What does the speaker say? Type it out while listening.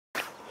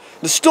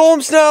The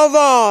storm's now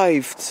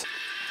arrived!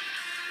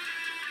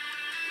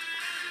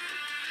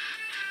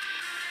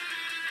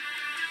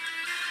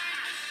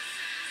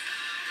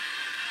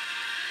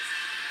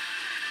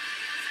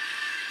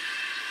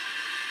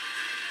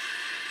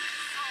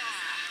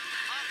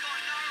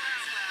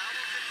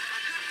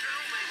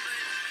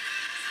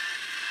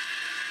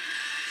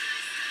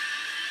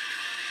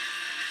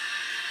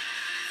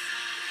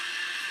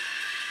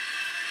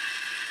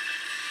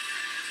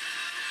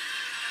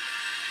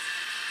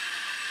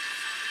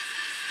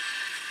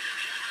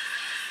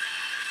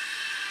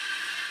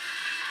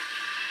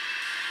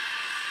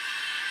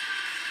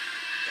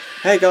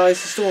 Hey guys,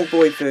 it's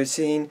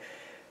Stormboy13.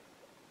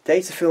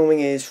 Date of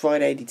filming is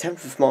Friday the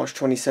 10th of March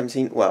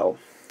 2017. Well,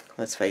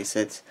 let's face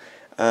it.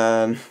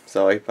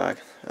 Sorry, bad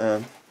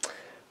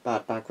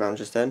background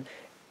just then.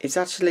 It's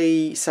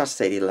actually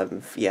Saturday the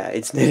 11th. Yeah,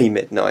 it's nearly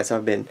midnight.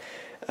 I've been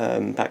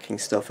backing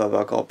stuff up.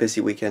 I've got a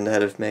busy weekend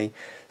ahead of me.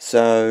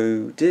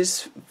 So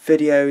this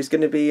video is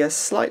going to be a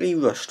slightly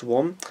rushed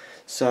one.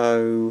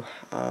 So,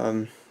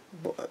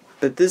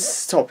 but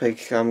this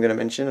topic I'm going to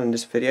mention in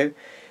this video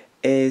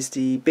is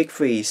the big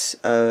freeze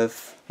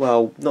of,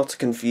 well, not to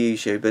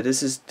confuse you, but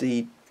this is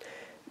the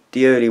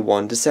early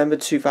one, December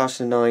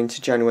 2009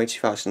 to January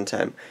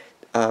 2010.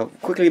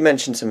 Quickly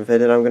mention some of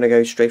it, and I'm going to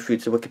go straight through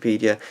to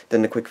Wikipedia,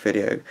 then the quick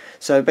video.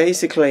 So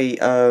basically,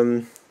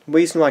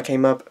 reason why I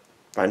came up,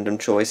 random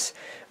choice.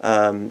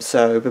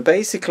 But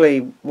basically,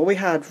 what we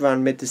had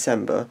around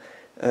mid-December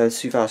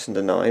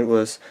 2009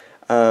 was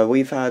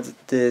we've had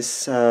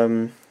this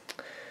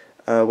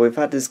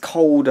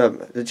cold,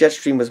 the jet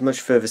stream was much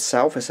further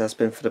south, as has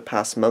been for the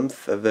past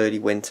month of early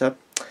winter.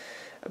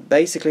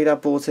 Basically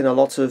that brought in a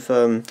lot of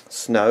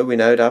snow, we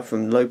know that,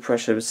 from low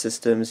pressure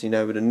systems, you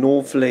know, with a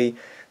northerly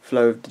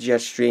flow of the jet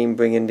stream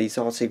bringing these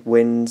Arctic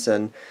winds,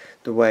 and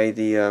the way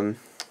the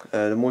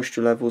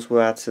moisture levels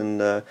were at,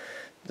 and of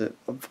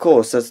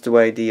course that's the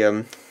way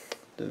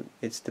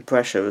it's the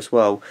pressure as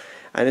well.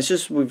 And it's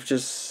just, we've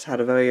just had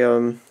a very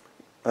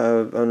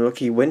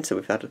unlucky winter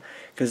we've had,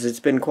 because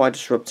it's been quite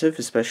disruptive,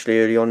 especially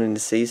early on in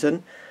the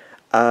season.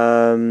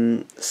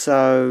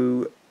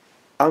 So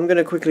I'm going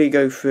to quickly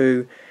go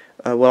through,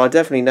 well, I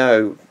definitely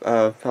know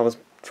I was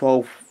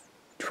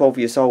 12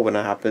 years old when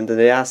it happened, and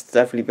it has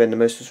definitely been the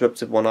most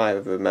disruptive one I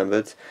ever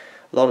remembered.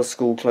 A lot of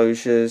school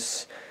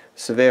closures,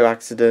 severe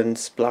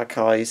accidents, black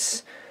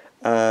ice,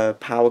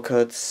 power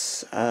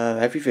cuts,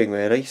 everything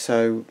really.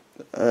 So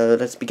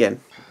let's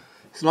begin.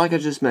 So like I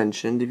just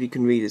mentioned, if you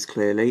can read this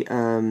clearly,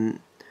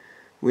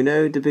 we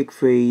know the big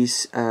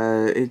freeze,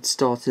 it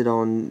started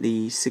on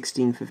the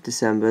 16th of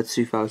December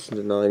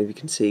 2009, if you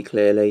can see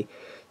clearly.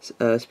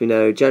 As we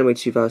know, January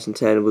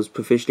 2010 was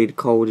provisionally the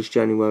coldest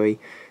January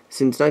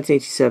since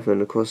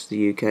 1987 across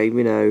the UK,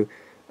 we know.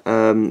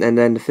 And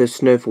then the first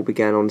snowfall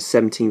began on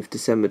 17th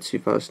December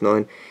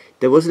 2009.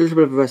 There was a little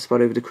bit of a respite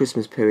over the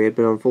Christmas period,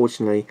 but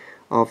unfortunately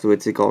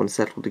afterwards it got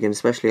unsettled again,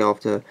 especially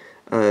after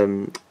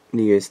New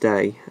Year's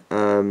Day.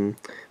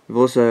 We've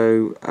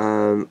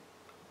also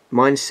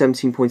minus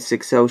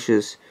 17.6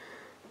 Celsius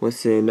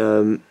was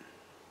in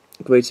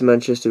Greater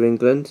Manchester,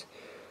 England,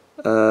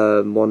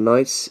 one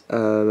night,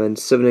 and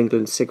Southern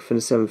England 6th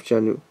and 7th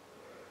January.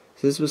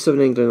 So this was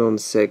Southern England on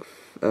the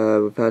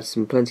 6th. We've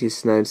had plenty of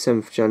snow on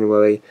 7th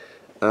January,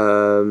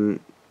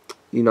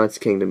 United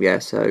Kingdom, yeah.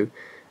 So,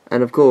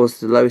 and of course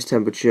the lowest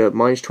temperature,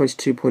 minus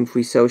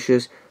 22.3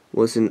 Celsius,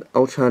 was in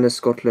Ultranna,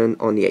 Scotland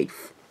on the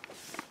 8th.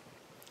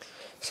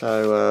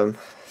 So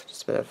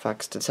just a bit of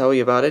facts to tell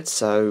you about it.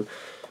 So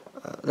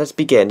let's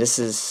begin. This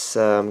is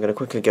I'm going to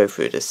quickly go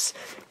through this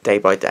day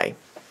by day.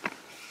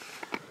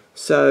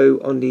 So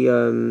on the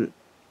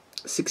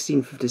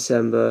 16th of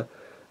December,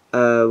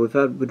 we've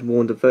been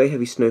warned of very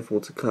heavy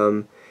snowfall to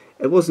come.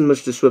 It wasn't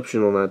much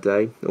disruption on that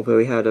day, although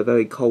we had a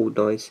very cold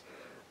night.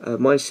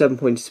 Minus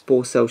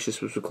 7.4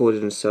 Celsius was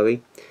recorded in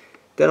Surrey.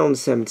 Then on the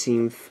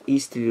 17th,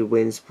 easterly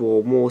winds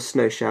brought more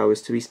snow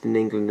showers to eastern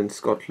England and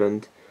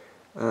Scotland.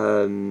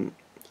 And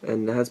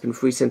there has been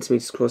 3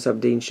 centimetres across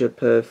Aberdeenshire,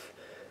 Perth,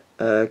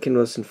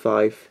 Kinross and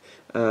Fife.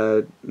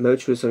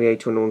 Motorists on the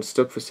A21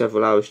 stuck for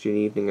several hours during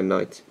the evening and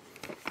night.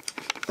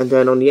 And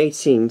then on the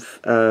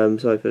 18th,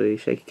 sorry for the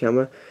shaky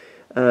camera,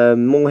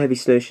 more heavy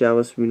snow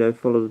showers, we know,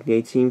 followed on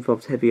the 18th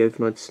after heavy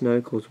overnight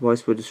snow caused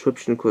widespread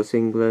disruption across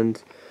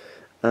England,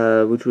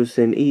 which was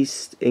in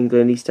East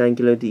England, East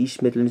Anglia, the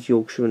East Midlands,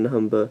 Yorkshire and the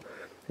Humber,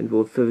 and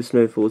brought further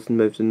snowfalls in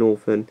both the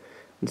northern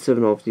and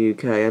southern half of the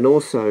UK. And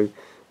also,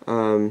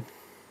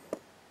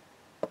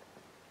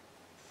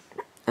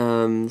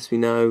 as we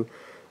know,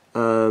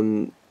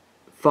 5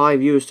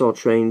 Eurostar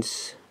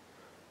trains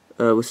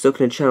were stuck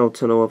in a channel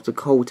tunnel after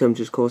cold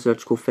temperatures caused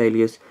electrical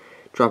failures,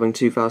 travelling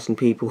 2,000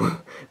 people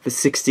for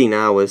 16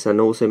 hours, and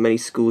also many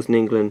schools in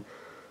England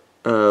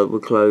were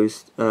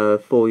closed. 4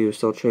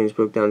 Eurostar trains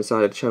broke down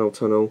inside a channel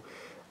tunnel.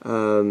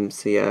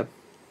 So yeah,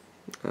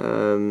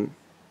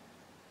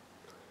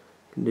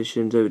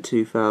 conditions over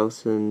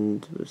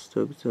 2,000,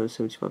 still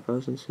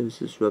 75,000 services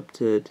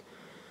disrupted,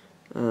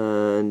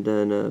 and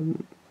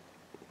then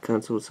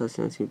cancelled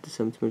Saturday 19th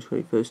December to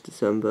 21st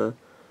December.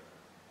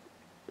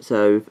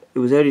 So it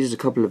was only just a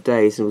couple of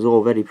days and was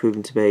already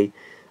proven to be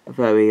a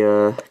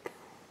very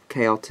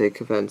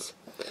chaotic event.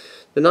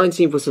 The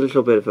 19th was a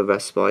little bit of a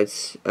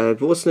respite.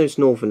 Brought snow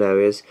to northern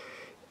areas.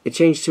 It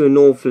changed to a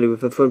northerly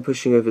with a front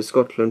pushing over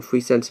Scotland.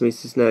 3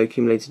 centimetres of snow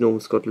accumulated in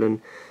northern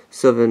Scotland,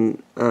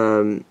 southern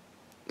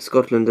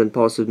Scotland and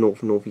parts of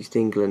north and northeast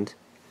England.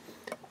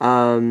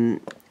 The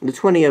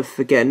 20th,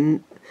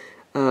 again,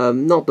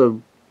 not the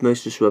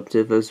most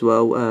disruptive as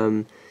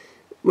well.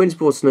 Winds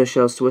brought snow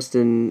showers to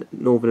western,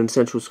 northern and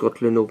central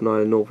Scotland, Northern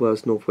Ireland, North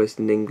Wales, North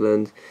Western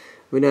England.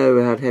 We know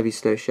we had heavy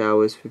snow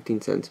showers, 15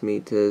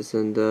 centimetres,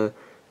 and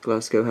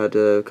Glasgow had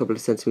a couple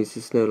of centimetres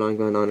of snow lying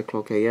by 9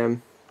 o'clock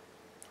AM.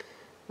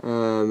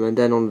 And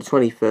then on the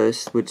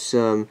 21st, which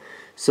some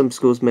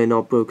schools may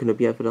not have broken up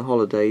yet for the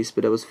holidays,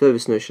 but there was further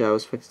snow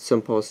showers affected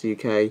some parts of the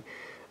UK.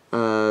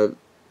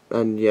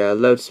 And yeah,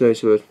 loads of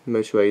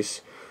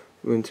motorways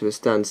were into a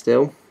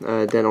standstill.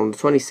 Then on the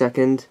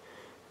 22nd,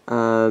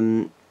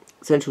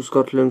 central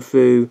Scotland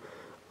through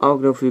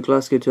Argyll through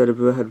Glasgow to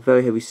Edinburgh had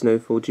very heavy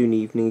snowfall during the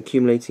evening,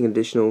 accumulating an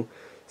additional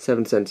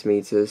 7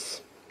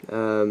 centimetres.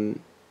 And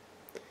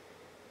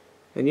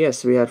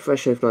yes, we had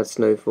fresh overnight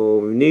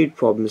snowfall, renewed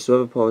problems to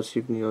other parts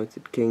of the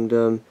United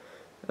Kingdom,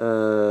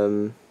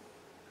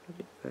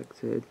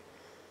 affected,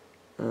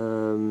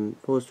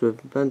 forced to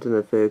abandon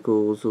their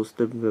vehicles or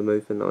stood them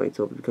overnight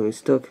or becoming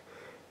stuck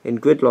in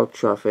gridlock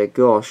traffic.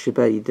 Gosh, I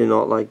bet you did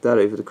not like that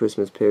over the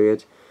Christmas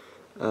period.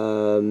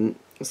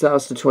 So that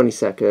was the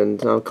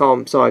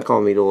 22nd. Sorry I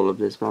can't read all of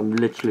this, but I'm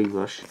literally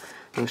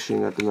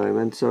rushing at the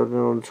moment. So then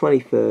on the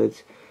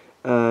 23rd,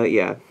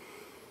 yeah.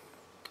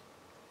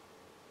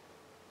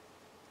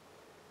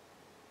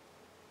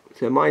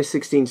 So minus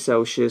 16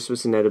 Celsius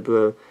was in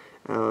Edinburgh.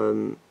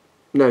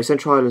 No,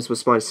 Central Highlands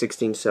was minus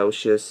 16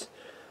 Celsius.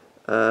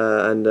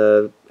 And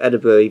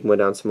Edinburgh even went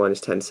down to minus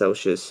 10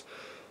 Celsius.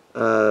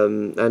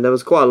 And there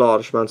was quite a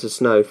large amount of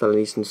snow fell in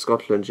eastern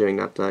Scotland during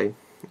that day.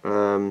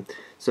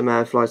 Some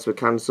air flights were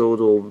cancelled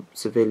or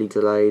severely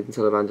delayed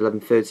until around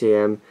 11:30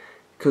 AM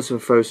because of a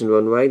frozen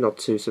runway, not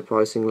too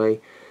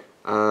surprisingly.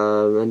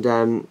 And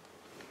then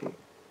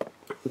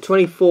the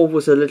 24th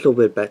was a little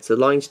bit better.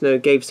 Light snow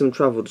gave some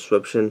travel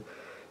disruption,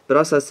 but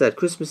as I said,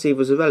 Christmas Eve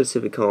was a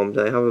relatively calm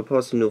day. However,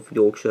 parts of North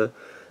Yorkshire,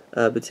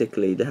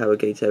 particularly the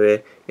Harrogate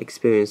area,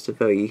 experienced a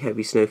very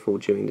heavy snowfall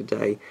during the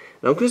day.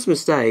 Now on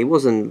Christmas Day, it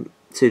wasn't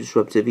too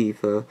disruptive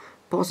either.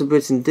 Parts of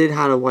Britain did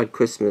have a white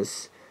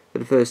Christmas for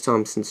the first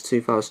time since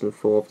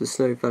 2004. The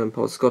snow fell in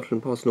parts of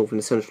Scotland, parts of northern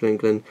and central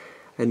England,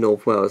 and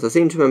North Wales. I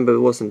seem to remember it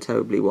wasn't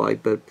terribly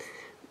white, but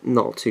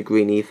not too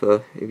green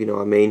either, if you know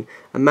what I mean.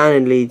 A man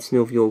in Leeds,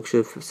 North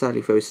Yorkshire,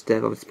 sadly froze to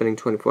death after spending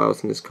 24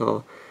 hours in his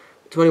car.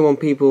 21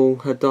 people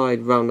had died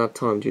around that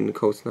time during the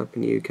cold snap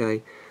in the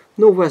UK.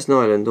 North Western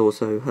Ireland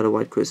also had a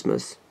white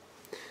Christmas.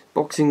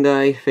 Boxing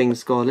Day,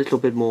 things got a little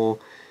bit more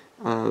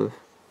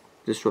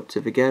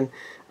disruptive again.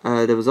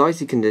 There was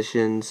icy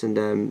conditions, and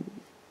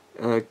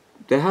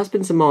there has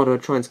been some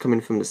moderate trains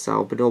coming from the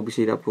south, but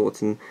obviously that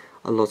brought in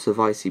a lot of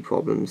icy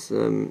problems,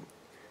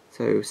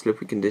 so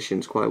slippery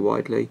conditions quite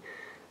widely.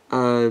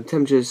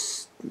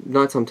 Temperatures,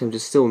 nighttime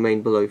temperatures still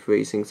remain below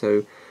freezing,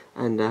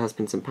 and there has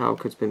been some power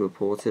cuts been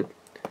reported.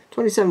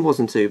 27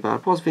 wasn't too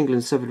bad. Parts of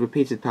England suffered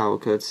repeated power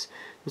cuts.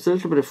 There was a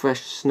little bit of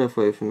fresh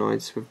snowfall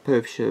overnight, with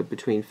Perthshire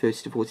between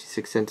 30 to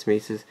 46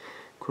 centimetres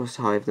across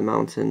the high of the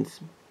mountains.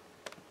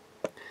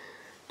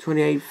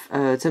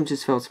 28th,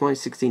 temperatures fell to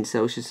minus 16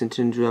 Celsius in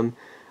Tundrum.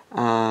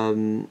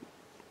 So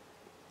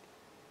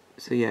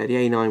yeah, the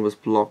A9 was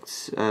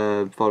blocked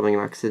following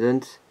an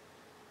accident.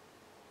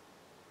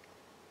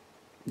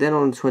 Then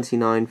on the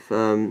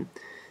 29th,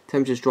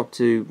 temperatures dropped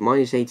to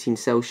minus 18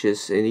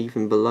 Celsius and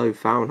even below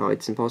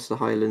Fahrenheit in parts of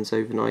the Highlands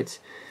overnight.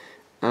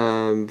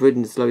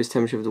 Britain's lowest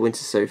temperature of the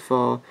winter so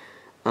far.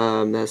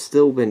 There's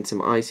still been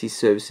some icy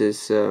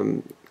services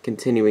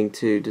continuing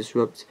to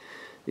disrupt.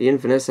 The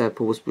Inverness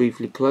airport was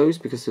briefly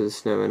closed because of the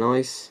snow and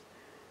ice.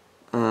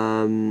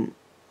 But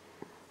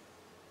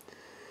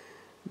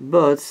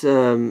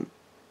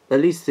at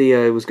least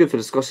it was good for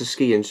the Scottish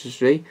ski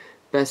industry.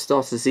 Best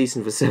start to the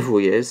season for several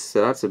years,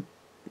 so that's a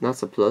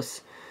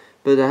plus.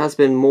 But there has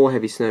been more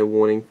heavy snow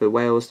warning for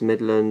Wales, the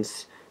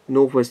Midlands,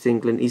 North West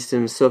England,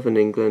 Eastern and Southern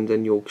England,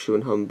 and Yorkshire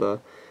and Humber.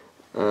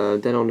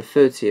 Then on the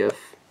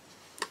 30th,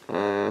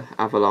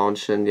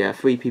 avalanche, and yeah,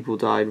 3 people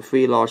died with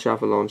 3 large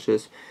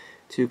avalanches.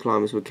 2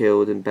 climbers were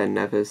killed in Ben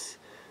Nevis.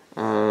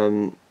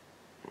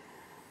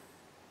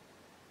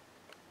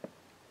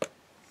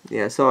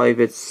 Yeah, sorry if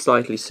it's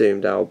slightly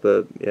zoomed out,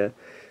 but yeah.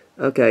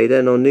 Okay,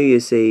 then on New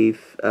Year's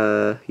Eve,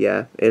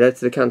 yeah, it led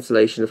to the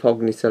cancellation of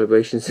Hogmanay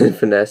celebrations in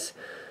Inverness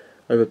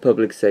over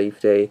public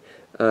safety.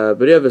 But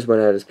the others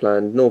went ahead as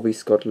planned. North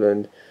East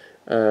Scotland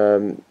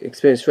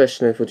experienced fresh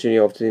snowfall during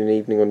the afternoon and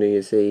evening on New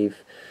Year's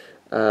Eve.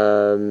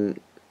 And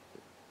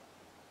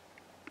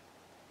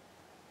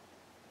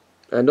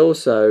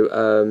also,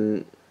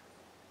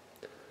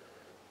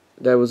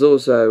 there was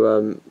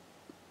also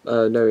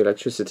no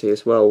electricity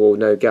as well, or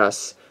no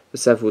gas, for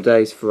several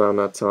days for around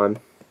that time.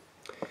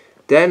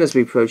 Then, as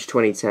we approached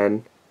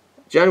 2010,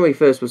 January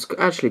 1st was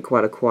actually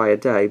quite a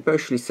quiet day,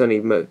 mostly sunny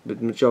the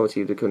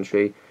majority of the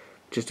country,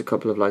 just a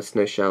couple of light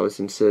snow showers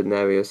in certain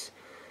areas.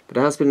 But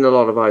there has been a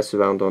lot of ice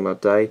around on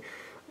that day.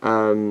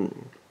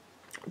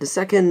 The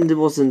second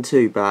wasn't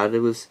too bad.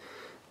 There was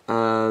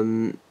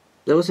some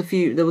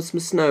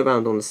snow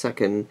around on the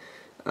second,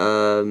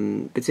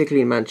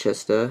 particularly in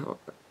Manchester.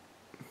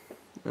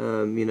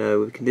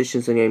 With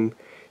conditions on the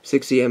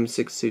M60,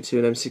 M622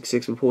 and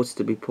M66 reported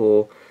to be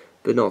poor,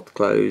 but not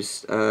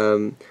closed.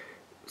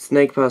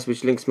 Snake Pass,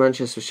 which links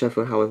Manchester with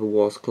Sheffield, however,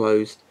 was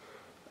closed.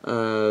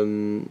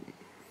 And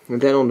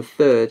then on the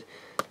 3rd,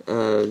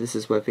 this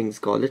is where things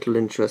got a little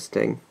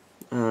interesting.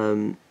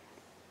 We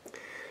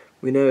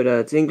know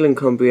that England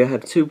Cumbria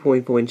had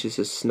 2.4 inches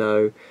of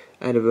snow,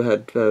 Edinburgh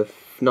had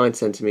 9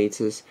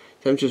 centimetres.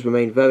 Temperatures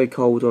remained very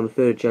cold on the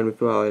 3rd of January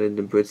for Ireland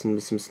and Britain,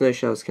 with some snow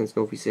showers against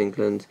North East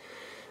England.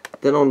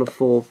 Then on the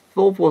 4th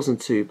wasn't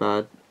too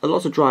bad. A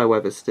lot of dry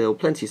weather still,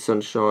 plenty of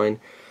sunshine.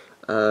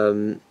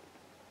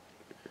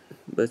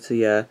 But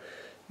yeah,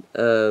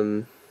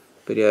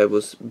 it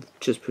was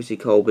just pretty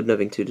cold, but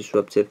nothing too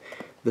disruptive.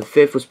 The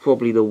 5th was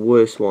probably the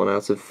worst one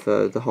out of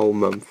the whole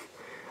month.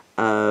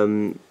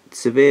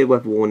 Severe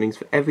weather warnings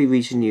for every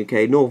region in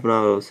the UK. Northern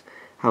Ireland,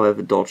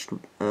 however, dodged,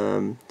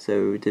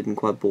 so it didn't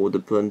quite board the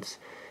brunt.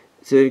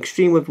 So an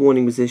extreme weather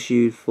warning was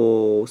issued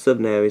for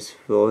southern areas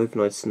for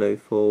overnight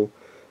snowfall.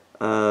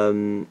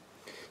 So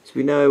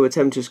we know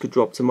temperatures could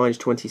drop to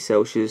 -20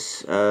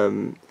 Celsius,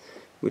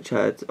 which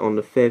had on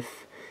the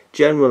 5th.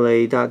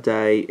 Generally, that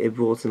day, it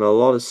brought in a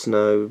lot of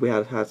snow. We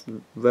had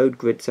road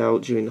grids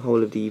out during the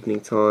whole of the evening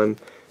time.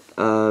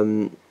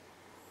 And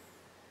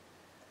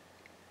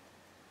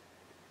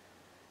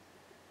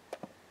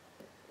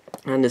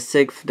the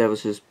 6th, there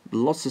was just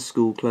lots of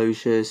school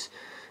closures.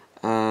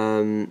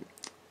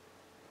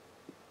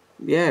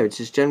 It's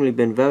just generally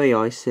been very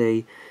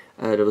icy.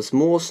 There was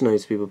more snow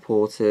to be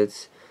reported.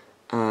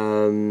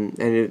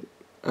 And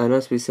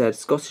as we said,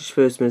 Scottish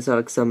First Minister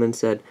Alex Salmond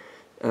said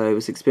it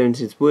was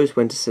experiencing its worst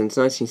winter since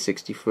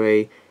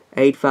 1963.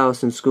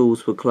 8,000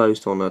 schools were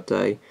closed on that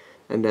day.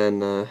 And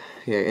then,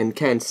 in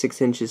Kent,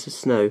 6 inches of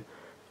snow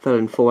fell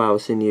in 4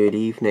 hours in the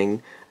early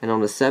evening. And on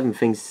the 7th,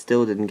 things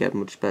still didn't get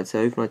much better.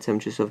 Overnight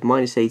temperatures of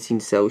 -18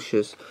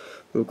 Celsius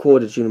were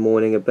recorded during the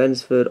morning at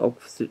Bedford,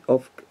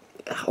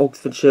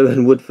 Oxfordshire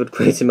and Woodford,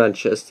 Greater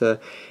Manchester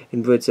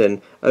in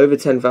Britain. Over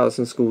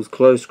 10,000 schools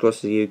closed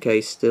across the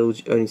UK, still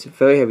owing to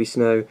very heavy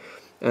snow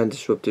and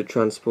disrupted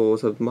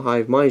transport. A high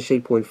of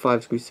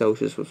 -8.5 degrees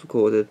Celsius was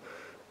recorded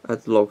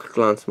at the log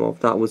Glantamov.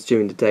 That was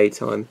during the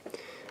daytime.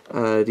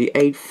 The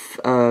 8th,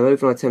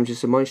 overnight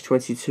temperatures of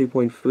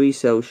 -22.3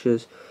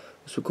 Celsius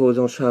was recorded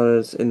on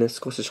showers in the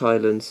Scottish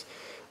Highlands.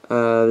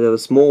 There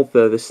was more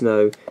further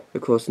snow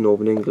across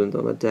northern England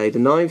on that day. The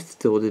 9th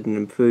still didn't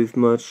improve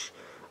much.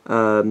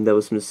 There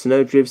was some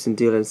snow drifts in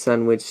Deal and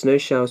Sandwich. Snow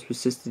showers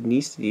persisted in the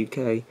east of the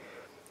UK.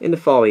 In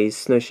the Far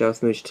East, snow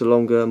showers moved to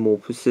longer, more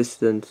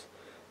persistent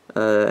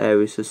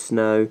areas of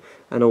snow,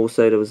 and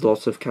also there was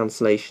lots of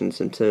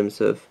cancellations in terms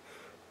of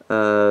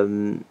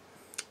the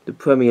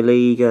Premier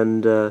League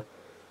and the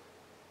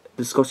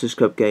Scottish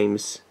Cup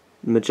games.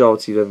 The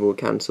majority of them were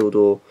cancelled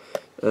or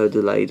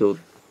delayed or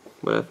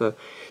whatever.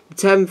 The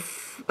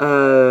 10th,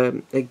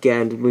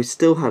 again, we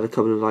still had a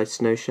couple of light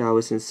snow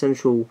showers in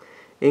central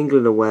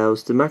England and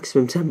Wales. The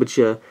maximum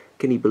temperature,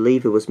 can you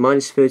believe it, was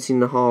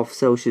 -13.5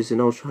 Celsius in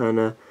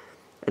Ultrahana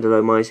and a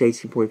low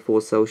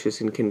 -18.4 Celsius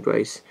in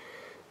Kinbrace.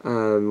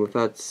 We've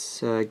had,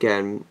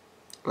 again,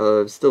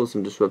 still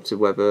some disruptive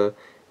weather.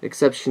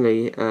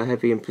 Exceptionally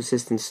heavy and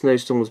persistent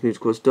snowstorms moved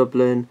across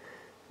Dublin,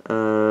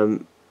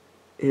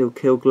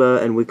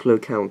 Kilgla and Wicklow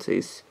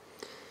counties.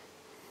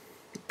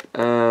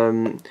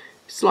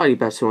 Slightly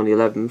better on the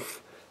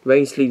 11th.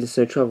 Rain, sleet and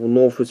snow travelled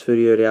northwards through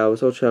the early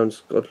hours. Ultrasound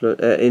Scotland,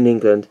 in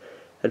England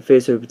had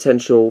fears of a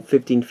potential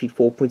 15 feet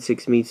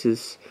 4.6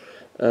 metres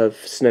of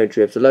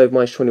snowdrift. A low of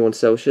 -21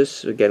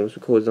 Celsius, again, was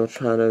recorded in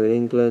Ultrahana in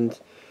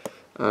England.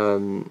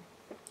 And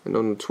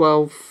on the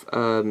 12th,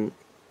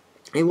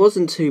 it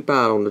wasn't too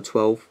bad on the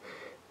 12th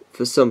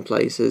for some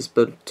places,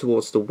 but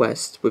towards the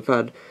west, we've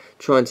had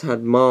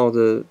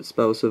milder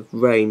spells of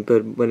rain,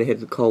 but when it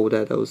hit the cold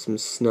air, there was some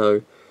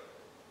snow.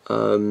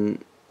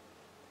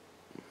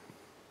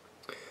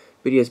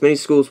 But yes, many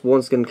schools were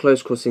once again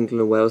closed across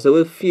England and Wales. There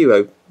were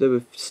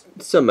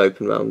some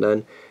open around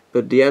then,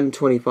 but the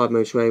M25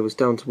 motorway was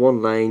down to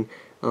one lane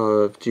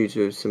due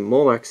to some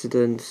more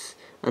accidents,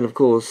 and of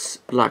course,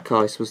 black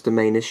ice was the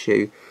main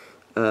issue.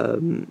 As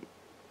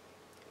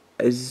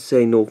I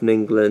say, northern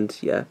England,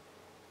 yeah.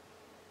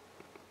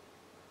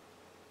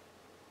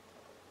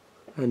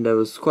 And there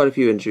was quite a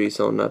few injuries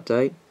on that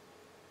day.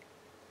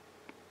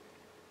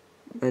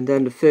 And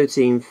then the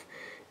 13th,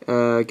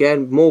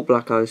 again, more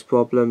black ice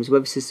problems.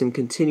 Weather system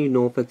continued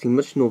north, affecting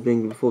much of northern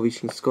England before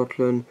reaching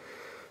Scotland.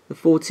 The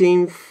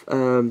 14th,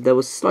 there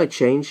was a slight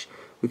change.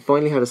 We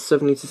finally had a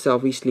southerly to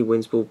southeasterly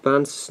winds brought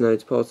bands of snow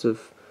to parts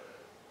of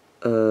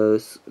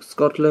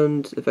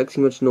Scotland,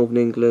 affecting much of northern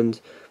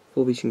England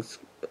before reaching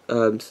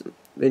inches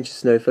of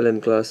snow fell in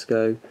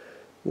Glasgow.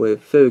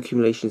 with further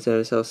accumulations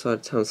areas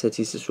outside town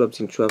cities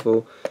disrupting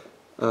travel.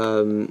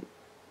 And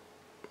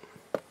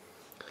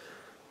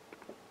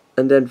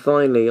then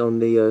finally, on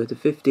the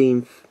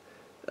 15th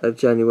of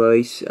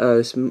January,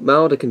 some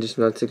milder conditions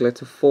began to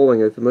collect a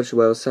falling over much of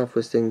Wales,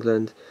 southwest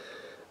England,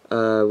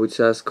 which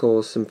has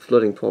caused some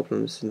flooding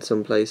problems in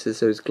some places.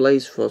 There was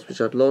glazed frost, which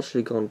had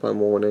largely gone by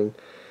morning.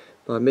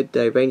 By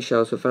midday, rain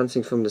showers were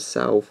advancing from the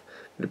south.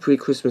 The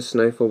pre-Christmas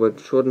snowfall, where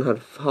Jordan had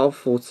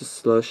half-full to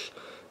slush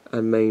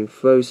and main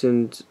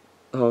frozen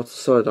hard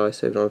solid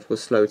ice overnight,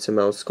 was slow to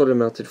melt. Scotland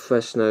melted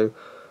fresh snow,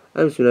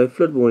 and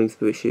flood warnings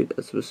were issued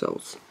as a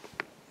result.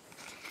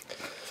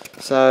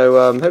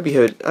 So hope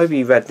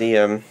you read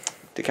the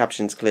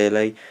captions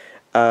clearly.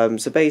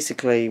 So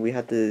basically, we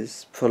had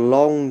this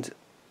prolonged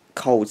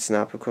cold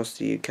snap across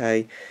the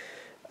UK,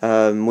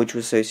 which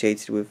was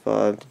associated with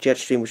the jet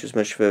stream, which was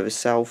much further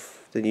south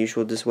than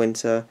usual this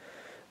winter.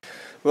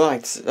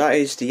 Right, that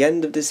is the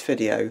end of this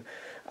video.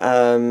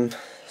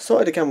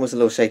 Sorry the camera was a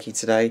little shaky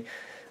today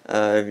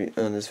on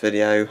this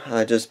video.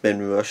 I've just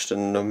been rushed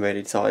and I'm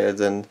really tired,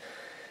 and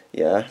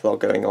yeah, a lot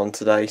going on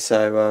today.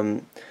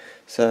 So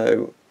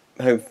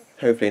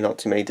hopefully not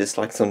too many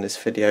dislikes on this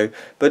video.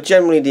 But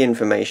generally the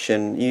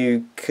information,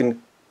 you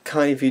can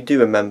kind of, if you do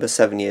remember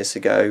 7 years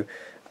ago,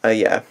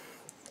 yeah,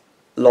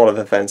 a lot of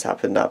events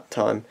happened that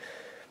time.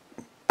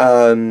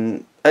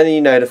 And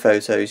you know the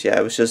photos, yeah,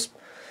 it was just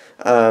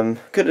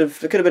could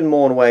have been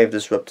more in the way of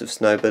disruptive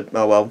snow, but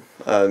oh well.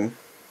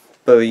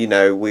 But you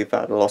know, we've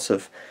had a lot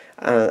of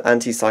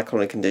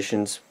anti-cyclonic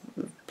conditions,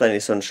 plenty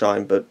of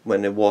sunshine, but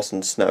when it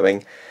wasn't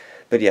snowing.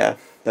 But yeah,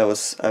 there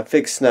was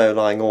thick snow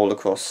lying all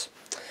across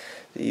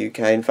the UK.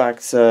 In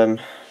fact, I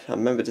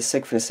remember the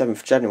 6th and the 7th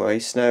of January,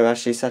 snow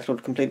actually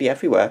settled completely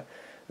everywhere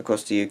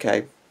across the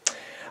UK.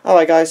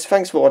 Alright guys,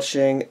 thanks for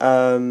watching.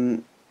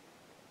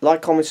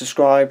 Like, comment,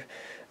 subscribe.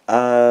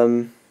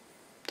 The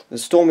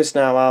storm is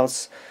now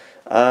out,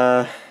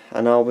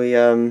 and I'll be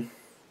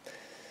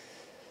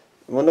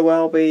wonder where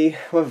I'll be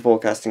weather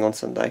forecasting on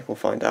Sunday. We'll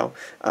find out.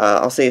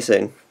 I'll see you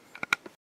soon.